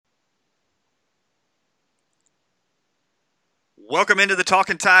Welcome into the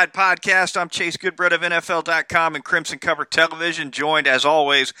Talkin Tide podcast. I'm Chase Goodbread of NFL.com and Crimson Cover Television, joined as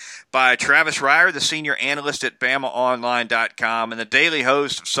always by Travis Reier, the senior analyst at BamaOnline.com and the daily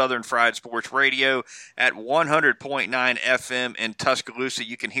host of Southern Fried Sports Radio at 100.9 FM in Tuscaloosa.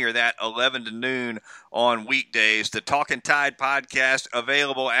 You can hear that 11 to noon on weekdays. The Talkin Tide podcast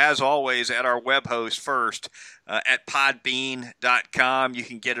available as always at our web host first at podbean.com. You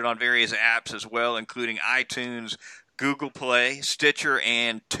can get it on various apps as well, including iTunes, Google Play, Stitcher,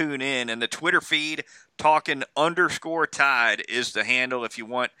 and TuneIn. And the Twitter feed, Talkin_Tide, is the handle if you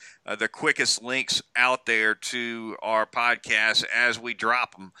want the quickest links out there to our podcast as we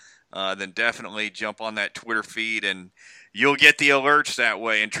drop them. Then definitely jump on that Twitter feed, and you'll get the alerts that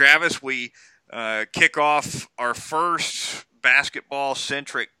way. And Travis, we kick off our first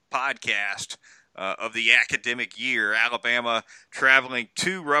basketball-centric podcast of the academic year. Alabama traveling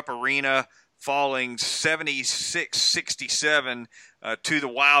to Rupp Arena, falling 76-67 to the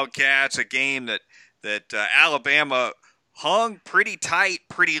Wildcats, a game that Alabama hung pretty tight,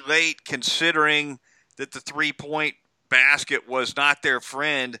 pretty late, considering that the three-point basket was not their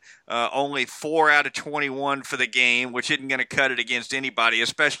friend. Only 4 out of 21 for the game, which isn't going to cut it against anybody,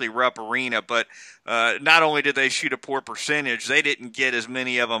 especially Rupp Arena. But not only did they shoot a poor percentage, they didn't get as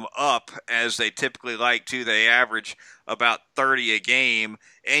many of them up as they typically like to. They average about 30 a game.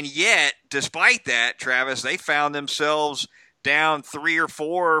 And yet, despite that, Travis, they found themselves down 3 or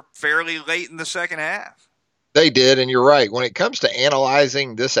 4 fairly late in the second half. They did, and you're right. When it comes to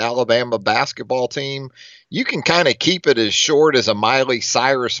analyzing this Alabama basketball team, you can kind of keep it as short as a Miley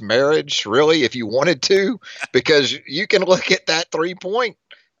Cyrus marriage, really, if you wanted to, because you can look at that three-point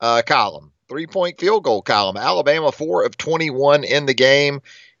column, three-point field goal column. Alabama 4 of 21 in the game.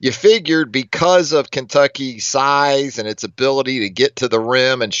 You figured because of Kentucky's size and its ability to get to the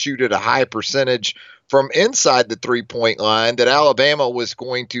rim and shoot at a high percentage from inside the three-point line that Alabama was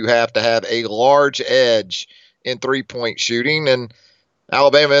going to have a large edge in three-point shooting, and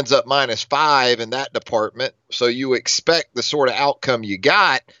Alabama ends up -5 in that department. So you expect the sort of outcome you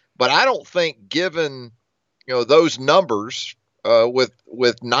got, but I don't think, given those numbers,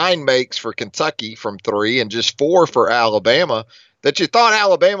 with 9 makes for Kentucky from 3 and just 4 for Alabama, that you thought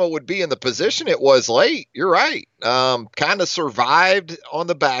Alabama would be in the position it was late. You're right. Kind of survived on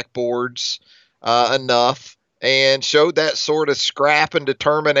the backboards enough and showed that sort of scrap and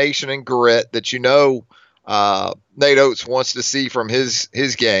determination and grit that Nate Oates wants to see from his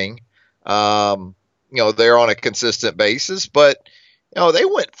gang. They're on a consistent basis, but they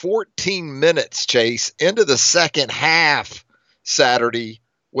went 14 minutes, Chase, into the second half Saturday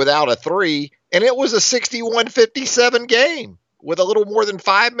without a 3, and it was a 61-57 game with a little more than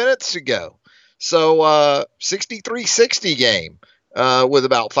 5 minutes to go. So 63-60 game with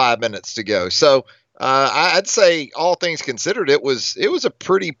about 5 minutes to go. So I'd say, all things considered, it was a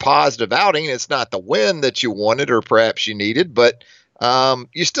pretty positive outing. It's not the win that you wanted or perhaps you needed, but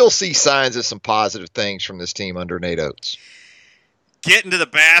you still see signs of some positive things from this team under Nate Oates. Getting to the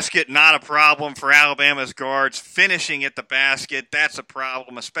basket, not a problem for Alabama's guards. Finishing at the basket, that's a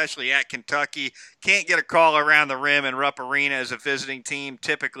problem, especially at Kentucky. Can't get a call around the rim in Rupp Arena as a visiting team,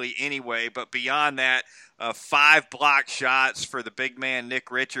 typically anyway. But beyond that, 5 block shots for the big man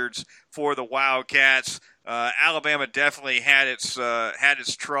Nick Richards for the Wildcats. Alabama definitely had its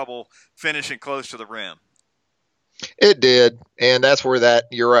trouble finishing close to the rim. It did, and that's where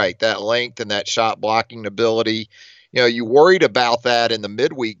you're right, that length and that shot blocking ability. You worried about that in the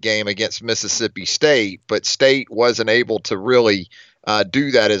midweek game against Mississippi State, but State wasn't able to really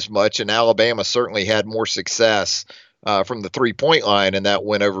do that as much, and Alabama certainly had more success from the three-point line in that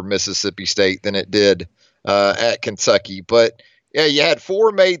win over Mississippi State than it did at Kentucky. But, yeah, you had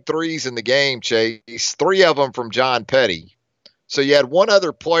 4 made threes in the game, Chase, 3 of them from John Petty. So you had one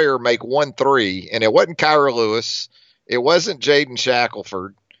other player make 1 3, and it wasn't Kyra Lewis. It wasn't Jaden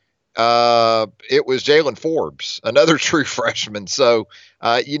Shackelford. It was Jalen Forbes, another true freshman. So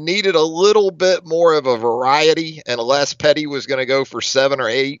you needed a little bit more of a variety, unless Petty was going to go for 7 or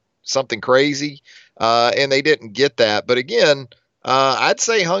 8, something crazy, and they didn't get that. But again, I'd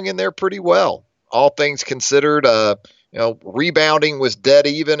say hung in there pretty well, all things considered. Rebounding was dead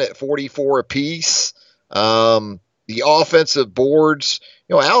even at 44 apiece. The offensive boards,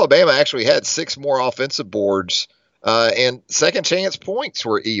 Alabama actually had 6 more offensive boards. And second chance points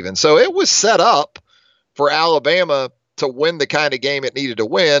were even. So it was set up for Alabama to win the kind of game it needed to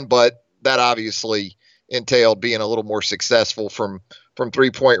win, but that obviously entailed being a little more successful from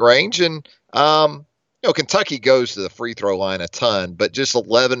 3-point range. And, Kentucky goes to the free throw line a ton, but just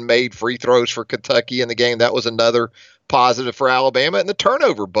 11 made free throws for Kentucky in the game. That was another positive for Alabama. And the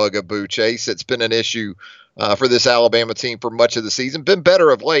turnover bugaboo, Chase, it's been an issue for this Alabama team for much of the season. Been better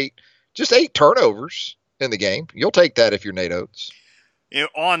of late. Just 8 turnovers in the game. You'll take that if you're Nate Oates. You know,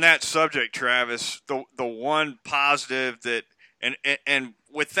 on that subject, Travis, the one positive that and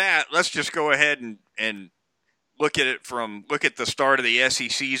with that, let's just go ahead and look at the start of the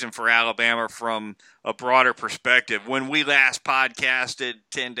SEC season for Alabama from a broader perspective. When we last podcasted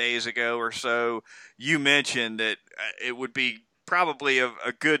 10 days ago or so, you mentioned that it would be probably a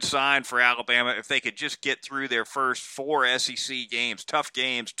good sign for Alabama if they could just get through their first 4 SEC games, tough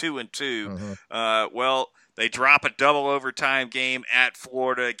games, 2-2. Mm-hmm. Well, they drop a double overtime game at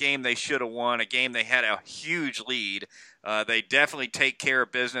Florida, a game they should have won, a game they had a huge lead. They definitely take care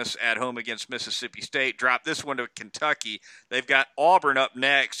of business at home against Mississippi State. Drop this one to Kentucky. They've got Auburn up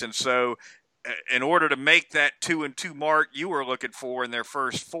next, and so in order to make that 2-2 mark you were looking for in their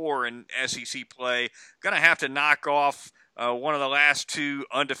first 4 in SEC play, going to have to knock off one of the last 2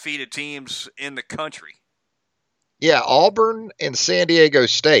 undefeated teams in the country. Yeah, Auburn and San Diego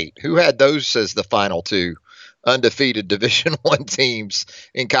State. Who had those as the final 2 undefeated Division I teams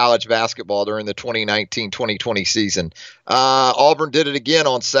in college basketball during the 2019-2020 season? Auburn did it again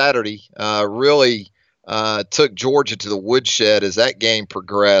on Saturday. Really took Georgia to the woodshed as that game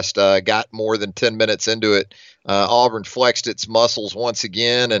progressed. Got more than 10 minutes into it. Auburn flexed its muscles once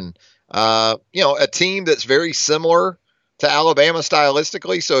again, and a team that's very similar to Alabama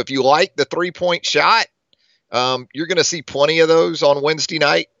stylistically. So if you like the 3-point shot, you're going to see plenty of those on Wednesday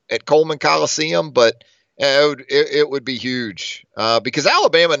night at Coleman Coliseum, but it would be huge because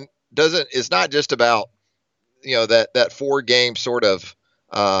Alabama is not just about that 4-game sort of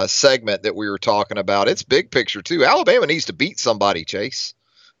segment that we were talking about. It's big picture too. Alabama needs to beat somebody, Chase,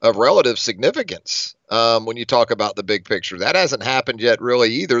 of relative significance. When you talk about the big picture, that hasn't happened yet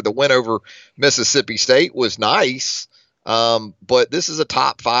really either. The win over Mississippi State was nice. But this is a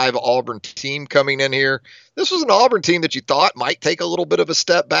top 5 Auburn team coming in here. This was an Auburn team that you thought might take a little bit of a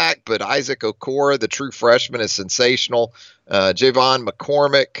step back, but Isaac Okoro, the true freshman, is sensational. Javon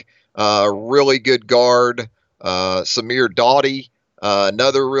McCormick, really good guard. Samir Doughty,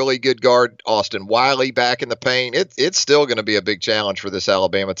 another really good guard. Austin Wiley back in the paint. It's still going to be a big challenge for this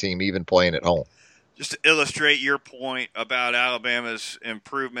Alabama team, even playing at home. Just to illustrate your point about Alabama's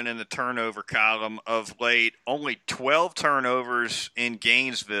improvement in the turnover column of late, only 12 turnovers in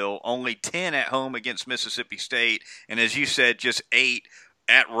Gainesville, only 10 at home against Mississippi State, and as you said, just 8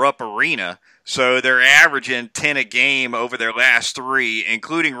 at Rupp Arena. So they're averaging 10 a game over their last 3,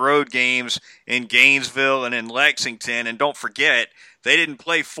 including road games in Gainesville and in Lexington. And don't forget, they didn't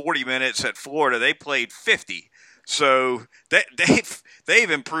play 40 minutes at Florida. They played 50. So they've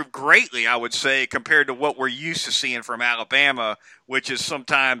improved greatly, I would say, compared to what we're used to seeing from Alabama, which is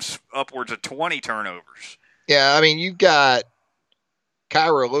sometimes upwards of 20 turnovers. Yeah, I mean, you've got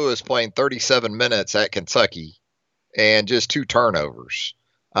Kyra Lewis playing 37 minutes at Kentucky and just 2 turnovers.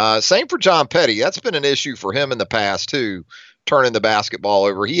 Same for John Petty. That's been an issue for him in the past, too, turning the basketball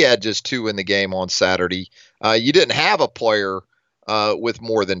over. He had just 2 in the game on Saturday. You didn't have a player with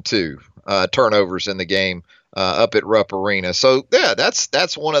more than 2 turnovers in the game up at Rupp Arena. So, yeah,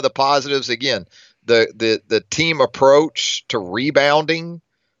 that's one of the positives. Again, the team approach to rebounding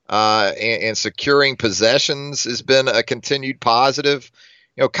and securing possessions has been a continued positive.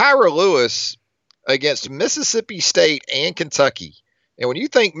 Kyra Lewis against Mississippi State and Kentucky. And when you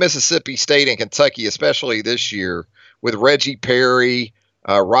think Mississippi State and Kentucky, especially this year, with Reggie Perry,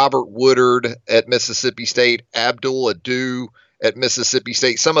 Robert Woodard at Mississippi State, Abdul Adu at Mississippi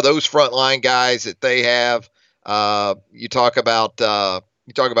State, some of those frontline guys that they have. You talk about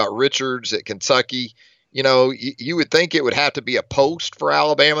Richards at Kentucky. You would think it would have to be a post for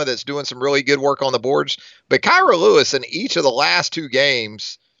Alabama that's doing some really good work on the boards. But Kyra Lewis in each of the last 2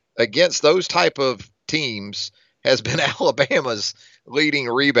 games against those type of teams has been Alabama's leading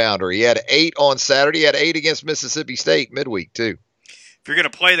rebounder. He had 8 on Saturday. He had 8 against Mississippi State midweek too. If you're going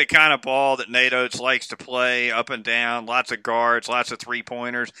to play the kind of ball that Nate Oates likes to play, up and down, lots of guards, lots of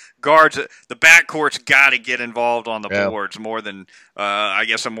three-pointers, the backcourt's got to get involved on the boards more than, I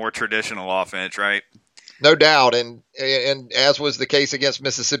guess, a more traditional offense, right? No doubt, and as was the case against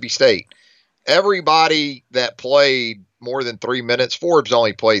Mississippi State, everybody that played more than 3 minutes, Forbes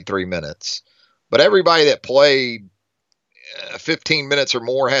only played 3 minutes, but everybody that played 15 minutes or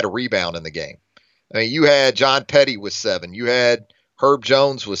more had a rebound in the game. I mean, you had John Petty with 7. You had Herb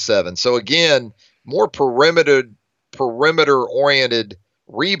Jones with 7. So again, more perimeter-oriented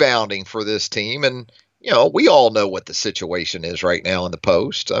rebounding for this team. And, we all know what the situation is right now in the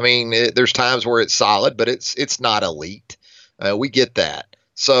post. I mean, there's times where it's solid, but it's not elite. We get that.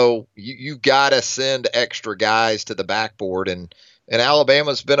 So you got to send extra guys to the backboard, and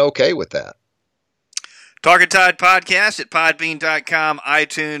Alabama's been okay with that. Talkin Tide podcast at podbean.com,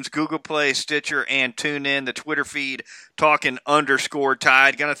 iTunes, Google Play, Stitcher, and TuneIn. The Twitter feed,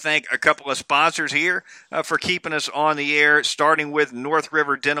 Talkin_Tide. Going to thank a couple of sponsors here for keeping us on the air, starting with North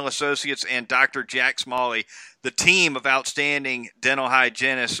River Dental Associates and Dr. Jack Smalley, the team of outstanding dental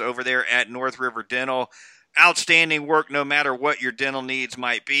hygienists over there at North River Dental. Outstanding work no matter what your dental needs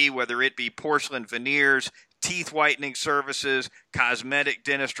might be, whether it be porcelain veneers, teeth whitening services, cosmetic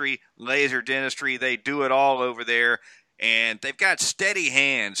dentistry, laser dentistry. They do it all over there. And they've got steady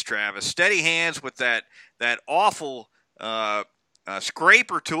hands, Travis. Steady hands with that awful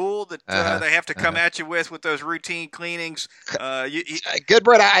scraper tool that they have to come at you with those routine cleanings. Good,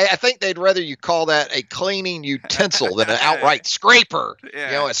 Brett. I think they'd rather you call that a cleaning utensil than an outright scraper.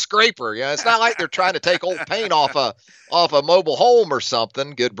 Yeah. A scraper. It's not like they're trying to take old paint off a mobile home or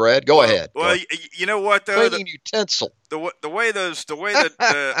something. Good, Brett. Go ahead. Well, you know what though? Cleaning utensil. The way that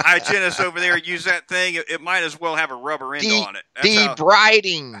the hygienists over there use that thing, it might as well have a rubber end on it.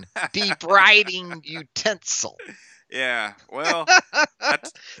 Debriding utensil. Yeah, well,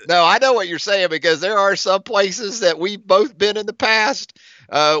 no, I know what you're saying, because there are some places that we've both been in the past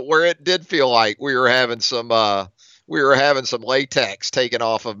where it did feel like we were having some latex taken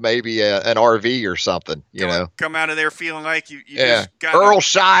off of maybe an RV or something. Come out of there feeling like you just got Earl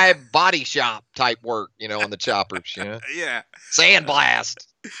Shy body shop type work, on the choppers. Yeah, sandblast.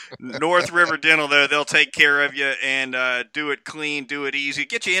 North River Dental, though, they'll take care of you and do it clean, do it easy.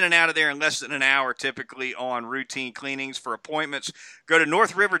 Get you in and out of there in less than an hour, typically, on routine cleanings. For appointments, go to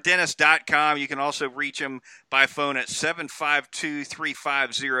northriverdentist.com. You can also reach them by phone at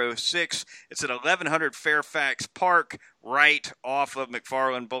 752-3506. It's at 1100 Fairfax Park, right off of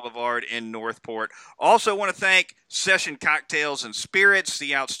McFarland Boulevard in Northport. Also want to thank Session Cocktails and Spirits,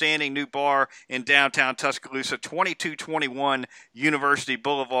 the outstanding new bar in downtown Tuscaloosa, 2221 University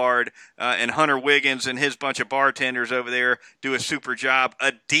Boulevard, and Hunter Wiggins and his bunch of bartenders over there do a super job.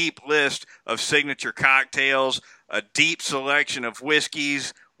 A deep list of signature cocktails, a deep selection of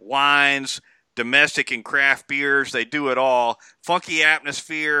whiskeys, wines, domestic and craft beers. They do it all. Funky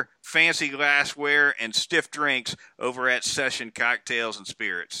atmosphere, fancy glassware, and stiff drinks over at Session Cocktails and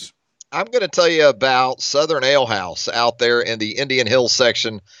Spirits. I'm going to tell you about Southern Ale House out there in the Indian Hills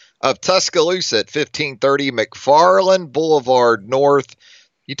section of Tuscaloosa at 1530 McFarland Boulevard North.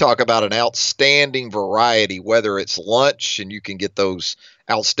 You talk about an outstanding variety, whether it's lunch and you can get those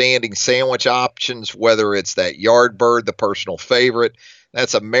outstanding sandwich options, whether it's that Yardbird, the personal favorite.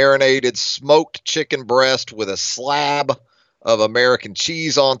 That's a marinated smoked chicken breast with a slab of American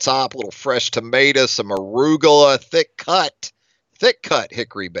cheese on top, a little fresh tomato, some arugula, thick cut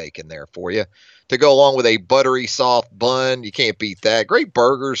hickory bacon there for you to go along with a buttery soft bun. You can't beat that. Great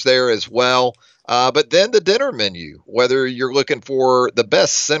burgers there as well. But then the dinner menu, whether you're looking for the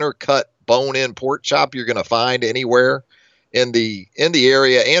best center cut bone-in pork chop you're going to find anywhere in the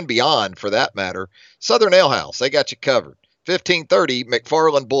area and beyond for that matter, Southern Ale House, they got you covered. 1530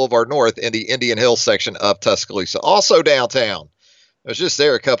 McFarland Boulevard North in the Indian Hills section of Tuscaloosa. Also downtown. I was just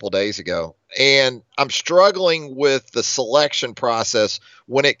there a couple days ago, and I'm struggling with the selection process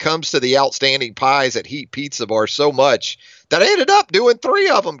when it comes to the outstanding pies at Heat Pizza Bar so much that I ended up doing 3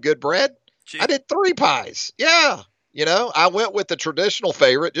 of them, good bread. I did 3 pies. Yeah. I went with the traditional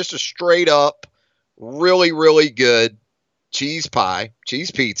favorite, just a straight up, really, really good cheese pie,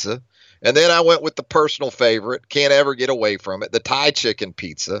 cheese pizza. And then I went with the personal favorite, can't ever get away from it, the Thai chicken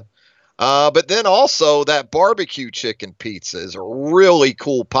pizza. But then also that barbecue chicken pizza is a really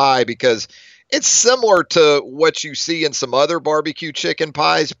cool pie because it's similar to what you see in some other barbecue chicken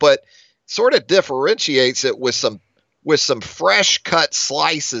pies, but sort of differentiates it with some fresh cut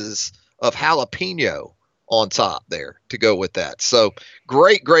slices of jalapeno on top there to go with that. So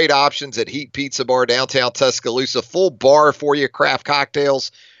great options at Heat Pizza Bar, downtown Tuscaloosa. Full bar for you, craft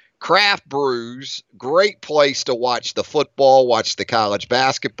cocktails, craft brews, great place to watch the football, watch the college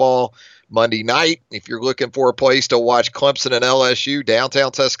basketball. Monday night, if you're looking for a place to watch Clemson and LSU,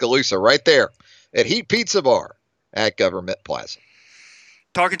 downtown Tuscaloosa, right there at Heat Pizza Bar at Government Plaza.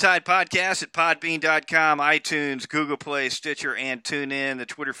 Talkin Tide podcast at podbean.com, iTunes, Google Play, Stitcher, and TuneIn. The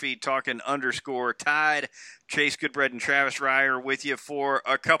Twitter feed, Talkin_Tide. Chase Goodbread and Travis Ryer with you for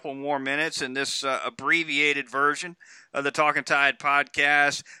a couple more minutes in this abbreviated version of the Talkin Tide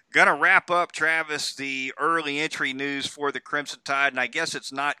podcast. Gonna wrap up, Travis, the early entry news for the Crimson Tide, and I guess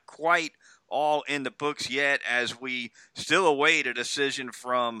it's not quite all in the books yet as we still await a decision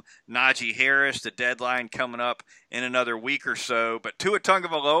from Najee Harris, the deadline coming up in another week or so. But Tua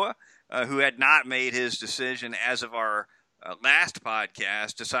Tagovailoa, who had not made his decision as of our last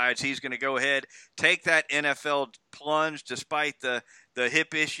podcast, decides he's going to go ahead, take that NFL plunge despite the the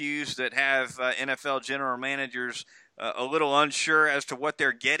hip issues that have NFL general managers a little unsure as to what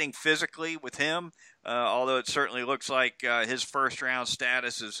they're getting physically with him. Although it certainly looks like his first round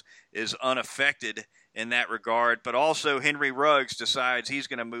status is unaffected in that regard. But also Henry Ruggs decides he's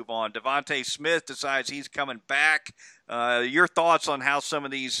going to move on. Devontae Smith decides he's coming back. Your thoughts on how some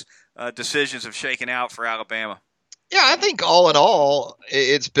of these decisions have shaken out for Alabama? Yeah, I think all in all,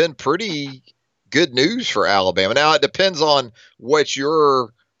 it's been pretty good news for Alabama. Now, it depends on what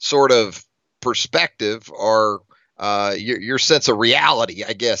your sort of perspective or your sense of reality,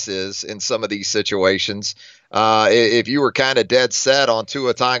 I guess, is in some of these situations. If you were kind of dead set on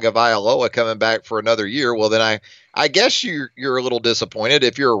Tua Tagovailoa coming back for another year, well, then I guess you're a little disappointed.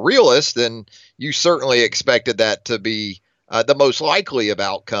 If you're a realist, then you certainly expected that to be the most likely of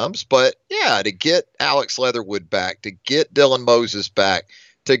outcomes. But yeah, to get Alex Leatherwood back, to get Dylan Moses back,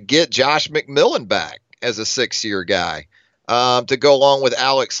 to get Josh McMillan back as a 6-year guy, to go along with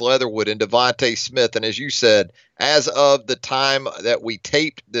Alex Leatherwood and Devontae Smith. And as you said, as of the time that we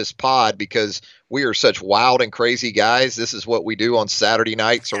taped this pod, because we are such wild and crazy guys, this is what we do on Saturday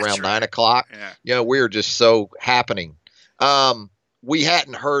nights around 9 o'clock. Yeah. We're just so happening. We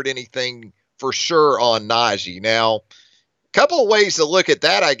hadn't heard anything for sure on Najee. Now, couple of ways to look at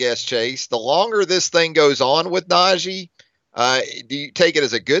that, I guess, Chase. The longer this thing goes on with Najee, do you take it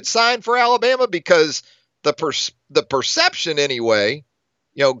as a good sign for Alabama? Because the perception, anyway,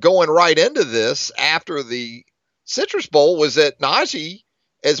 going right into this after the Citrus Bowl was that Najee,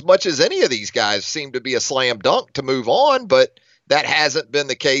 as much as any of these guys, seemed to be a slam dunk to move on, but that hasn't been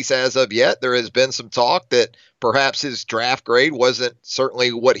the case as of yet. There has been some talk that perhaps his draft grade wasn't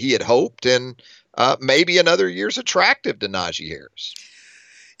certainly what he had hoped, and maybe another year's attractive to Najee Harris.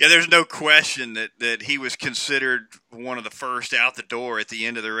 Yeah, there's no question that he was considered one of the first out the door at the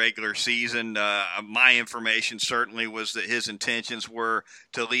end of the regular season. My information certainly was that his intentions were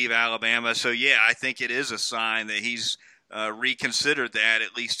to leave Alabama. So, yeah, I think it is a sign that he's reconsidered that,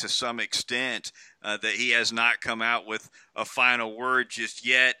 at least to some extent, that he has not come out with a final word just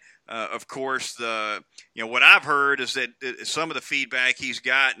yet. Of course, what I've heard is that some of the feedback he's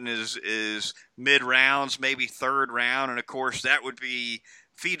gotten is mid rounds, maybe third round, and of course that would be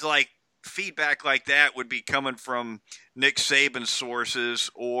feedback like that would be coming from Nick Saban's sources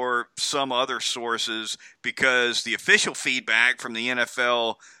or some other sources, because the official feedback from the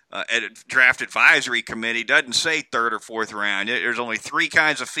NFL draft advisory committee doesn't say third or fourth round. There's only 3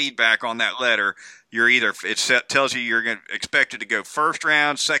 kinds of feedback on that letter. It tells you you're expected to go first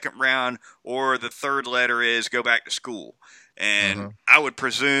round, second round, or the third letter is go back to school. And I would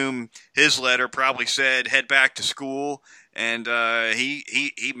presume his letter probably said head back to school, and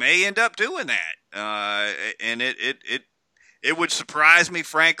he may end up doing that. And it would surprise me,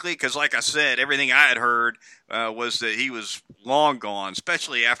 frankly, because like I said, everything I had heard was that he was long gone,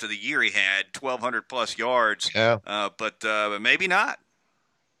 especially after the year he had, 1,200 plus yards. Yeah. But maybe not.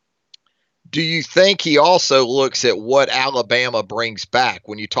 Do you think he also looks at what Alabama brings back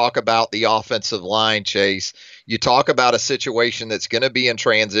when you talk about the offensive line, Chase? You talk about a situation that's going to be in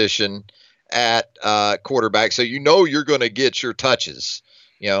transition at quarterback, so you're going to get your touches.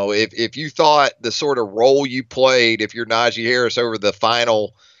 If you thought the sort of role you played, if you're Najee Harris, over the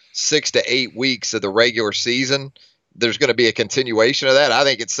final 6 to 8 weeks of the regular season, there's going to be a continuation of that. I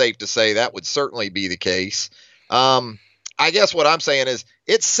think it's safe to say that would certainly be the case. I guess what I'm saying is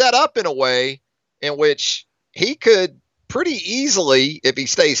it's set up in a way in which he could pretty easily, if he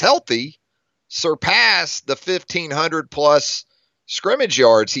stays healthy, surpass the 1,500 plus scrimmage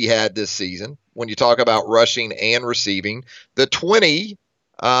yards he had this season when you talk about rushing and receiving. The 20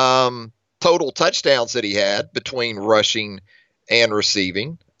 total touchdowns that he had between rushing and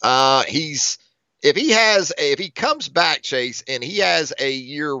receiving. If he comes back, Chase, and he has a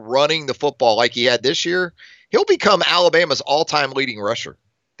year running the football like he had this year, he'll become Alabama's all-time leading rusher.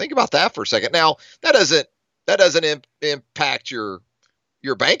 Think about that for a second. Now, that doesn't impact your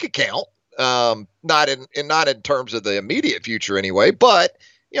bank account, not in terms of the immediate future anyway. But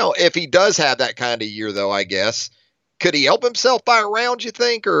if he does have that kind of year, though, I guess, could he help himself by a round, you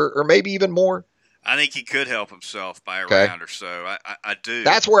think, or maybe even more? I think he could help himself by a round or so. I do.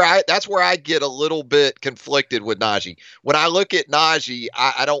 That's where I get a little bit conflicted with Najee. When I look at Najee,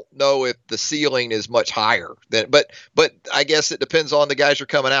 I don't know if the ceiling is much higher than, but I guess it depends on the guys you're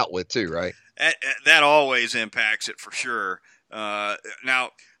coming out with too, right? That always impacts it for sure. Now,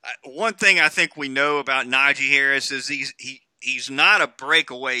 one thing I think we know about Najee Harris is he's not a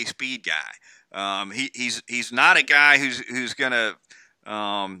breakaway speed guy. He's not a guy who's going to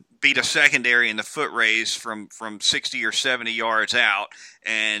beat a secondary in the foot race from 60 or 70 yards out,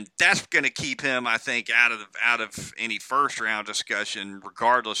 and that's going to keep him, I think, out of any first round discussion,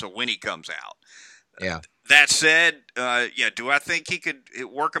 regardless of when he comes out. Yeah. That said, do I think he could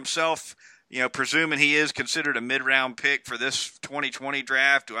work himself? Presuming he is considered a mid-round pick for this 2020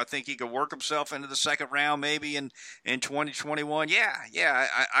 draft, do I think he could work himself into the second round maybe in 2021? Yeah,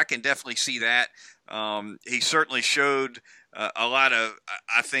 I can definitely see that. He certainly showed a lot of,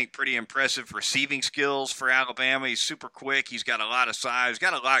 I think, pretty impressive receiving skills for Alabama. He's super quick. He's got a lot of size. He's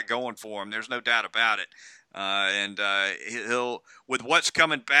got a lot going for him. There's no doubt about it. And he'll, with what's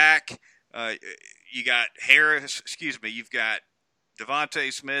coming back, you got you've got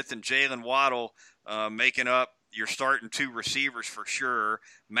Devontae Smith and Jalen Waddle making up your starting two receivers for sure.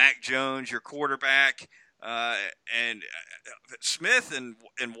 Mac Jones, your quarterback, and Smith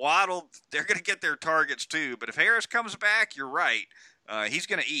and Waddle, they're going to get their targets too. But if Harris comes back, you're right. He's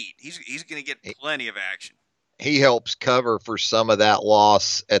going to eat. He's going to get plenty of action. He helps cover for some of that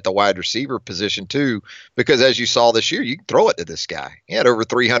loss at the wide receiver position too, because as you saw this year, you can throw it to this guy. He had over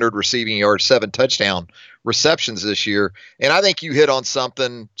 300 receiving yards, 7 touchdown receptions this year. And I think you hit on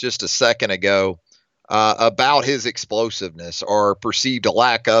something just a second ago about his explosiveness or perceived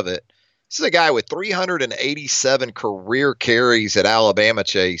lack of it. This is a guy with 387 career carries at Alabama,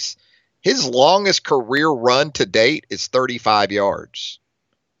 Chase. His longest career run to date is 35 yards.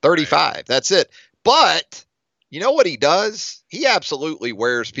 35. Right. That's it. But you know what he does? He absolutely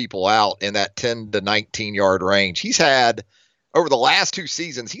wears people out in that 10 to 19 yard range. He's had, over the last 2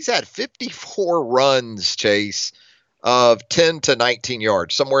 seasons, he's had 54 runs, Chase, of 10 to 19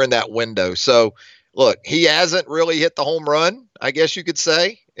 yards, somewhere in that window. So, look, he hasn't really hit the home run, I guess you could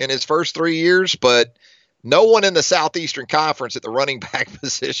say, in his first 3 years, but no one in the Southeastern Conference at the running back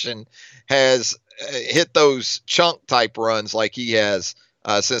position has hit those chunk type runs like he has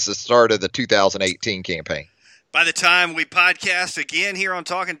since the start of the 2018 campaign. By the time we podcast again here on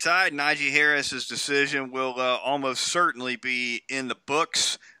Talkin Tide, Najee Harris's decision will almost certainly be in the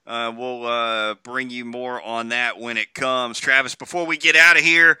books. We'll bring you more on that when it comes. Travis, before we get out of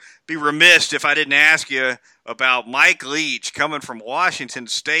here, be remiss if I didn't ask you about Mike Leach coming from Washington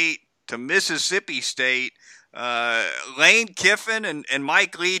State to Mississippi State. Lane Kiffin and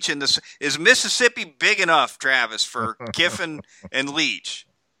Mike Leach. Is Mississippi big enough, Travis, for Kiffin and Leach?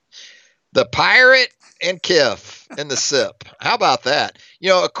 The Pirate and Kiff and the Sip. How about that?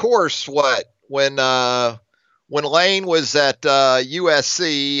 Of course, when Lane was at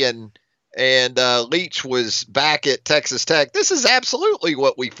USC and Leach was back at Texas Tech, this is absolutely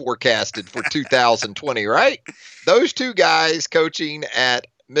what we forecasted for 2020, right? Those two guys coaching at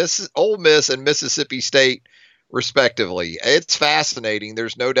Ole Miss and Mississippi State, respectively. It's fascinating.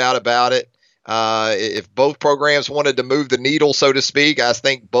 There's no doubt about it. If both programs wanted to move the needle, so to speak, I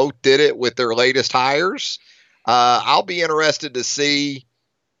think both did it with their latest hires. I'll be interested to see,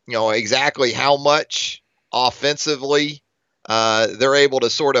 exactly how much offensively they're able to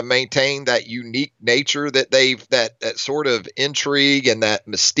sort of maintain that unique nature that that sort of intrigue and that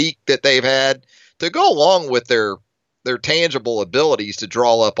mystique that they've had to go along with their tangible abilities to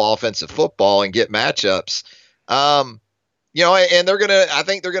draw up offensive football and get matchups. And I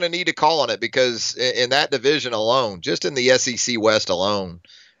think they're going to need to call on it because in that division alone, just in the SEC West alone,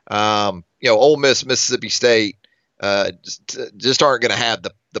 Ole Miss, Mississippi State, just aren't going to have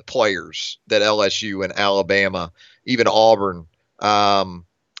the players that LSU and Alabama, even Auburn, are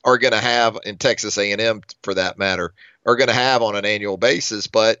going to have, in Texas A&M for that matter, are going to have on an annual basis.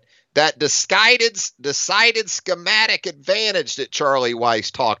 But that decided schematic advantage that Charlie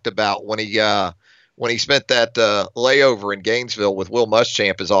Weiss talked about when he spent that layover in Gainesville with Will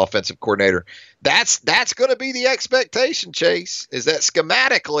Muschamp as offensive coordinator. That's going to be the expectation, Chase, is that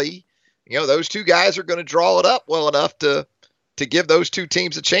schematically, those two guys are going to draw it up well enough to give those two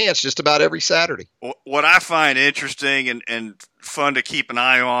teams a chance just about every Saturday. What I find interesting and fun to keep an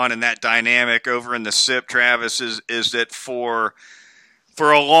eye on in that dynamic over in the SIP, Travis, is that for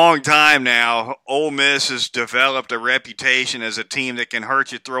a long time now, Ole Miss has developed a reputation as a team that can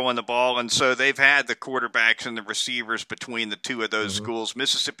hurt you throwing the ball, and so they've had the quarterbacks and the receivers between the two of those schools.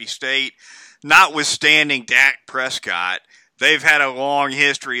 Mississippi State, notwithstanding Dak Prescott, they've had a long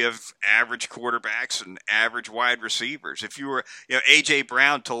history of average quarterbacks and average wide receivers. If you were, A.J.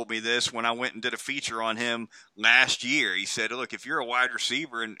 Brown told me this when I went and did a feature on him last year. He said, look, if you're a wide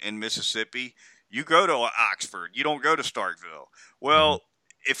receiver in Mississippi, you go to Oxford. You don't go to Starkville. Well,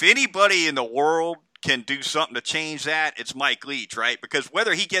 if anybody in the world can do something to change that, it's Mike Leach, right? Because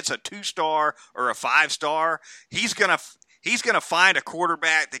whether he gets a 2-star or a 5-star, he's gonna He's going to find a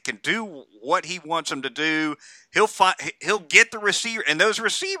quarterback that can do what he wants him to do. He'll get the receiver, and those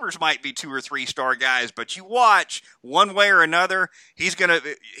receivers might be 2 or 3 star guys, but you watch one way or another, he's going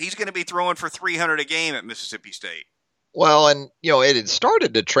to be throwing for 300 a game at Mississippi State. Well, and it had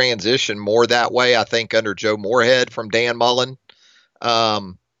started to transition more that way, I think, under Joe Moorhead from Dan Mullen.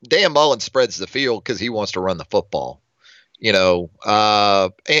 Dan Mullen spreads the field because he wants to run the football, and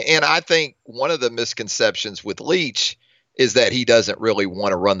I think one of the misconceptions with Leach is that he doesn't really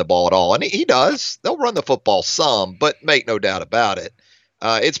want to run the ball at all. And he does. They'll run the football some, but make no doubt about it.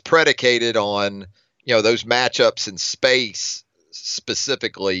 It's predicated on, those matchups in space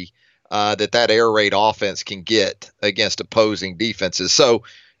specifically that air raid offense can get against opposing defenses. So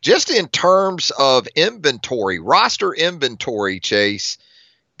just in terms of inventory, roster inventory, Chase,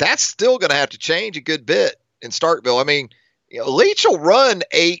 that's still going to have to change a good bit in Starkville. I mean, Leach will run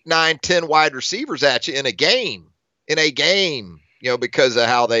 8, 9, 10 wide receivers at you in a game, because of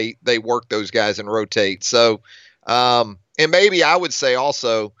how they work those guys and rotate. So, and maybe I would say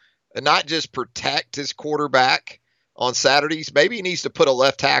also not just protect his quarterback on Saturdays. Maybe he needs to put a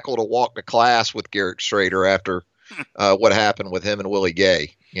left tackle to walk to class with Garrett Schrader after what happened with him and Willie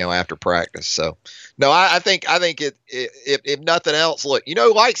Gay, after practice. So, no, I think if nothing else, look,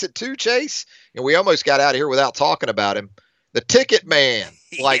 who likes it too, Chase? And we almost got out of here without talking about him. The Ticket Man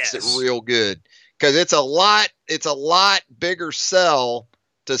likes it real good because it's a lot bigger sell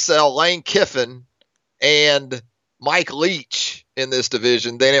to sell Lane Kiffin and Mike Leach in this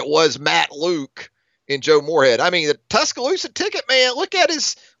division than it was Matt Luke and Joe Moorhead. I mean, the Tuscaloosa Ticket Man, look at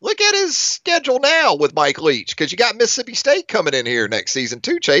his schedule now with Mike Leach, because you got Mississippi State coming in here next season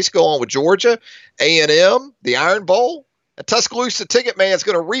too, Chase, go on with Georgia, A&M, the Iron Bowl. And Tuscaloosa Ticket Man's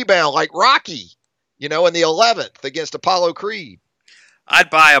going to rebound like Rocky, in the 11th against Apollo Creed.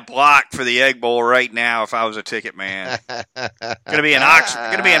 I'd buy a block for the Egg Bowl right now if I was a Ticket Man. Going to be in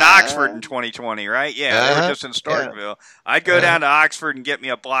Oxford in 2020, right? Yeah, they were just in Starkville. Yeah. I'd go down to Oxford and get me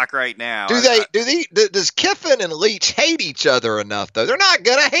a block right now. Does Kiffin and Leach hate each other enough though? They're not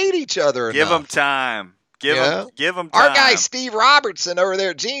going to hate each other enough. Give them time. Give them time. Our guy Steve Robertson over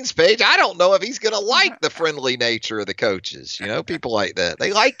there at Gene's page, I don't know if he's going to like the friendly nature of the coaches. People like that.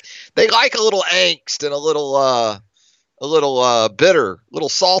 They like a little angst and a little bitter, little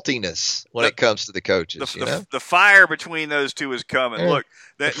saltiness when it comes to the coaches. The fire between those two is coming. Yeah. Look,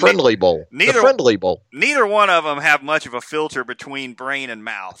 the friendly bowl. Neither one of them have much of a filter between brain and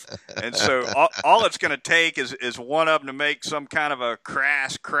mouth, and so all it's going to take is one of them to make some kind of a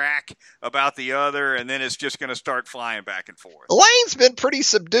crass crack about the other, and then it's just going to start flying back and forth. Lane's been pretty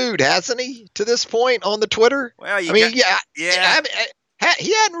subdued, hasn't he, to this point on the Twitter? Well, he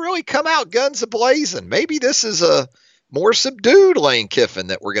hadn't really come out guns a-blazing. Maybe this is a more subdued Lane Kiffin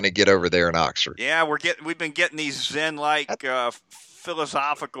that we're going to get over there in Oxford. Yeah, we've been getting these Zen-like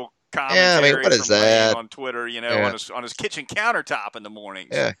philosophical commentary what is that on Twitter? On his kitchen countertop in the mornings.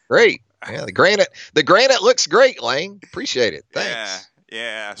 Yeah, great. Yeah, the granite looks great, Lane. Appreciate it. Thanks.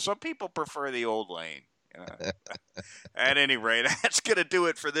 Yeah. Some people prefer the old Lane. At any rate, that's going to do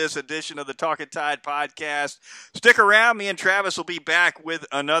it for this edition of the Talkin Tide podcast. Stick around. Me and Travis will be back with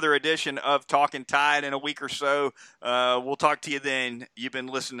another edition of Talkin Tide in a week or so. We'll talk to you then. You've been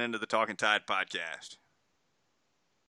listening to the Talkin Tide podcast.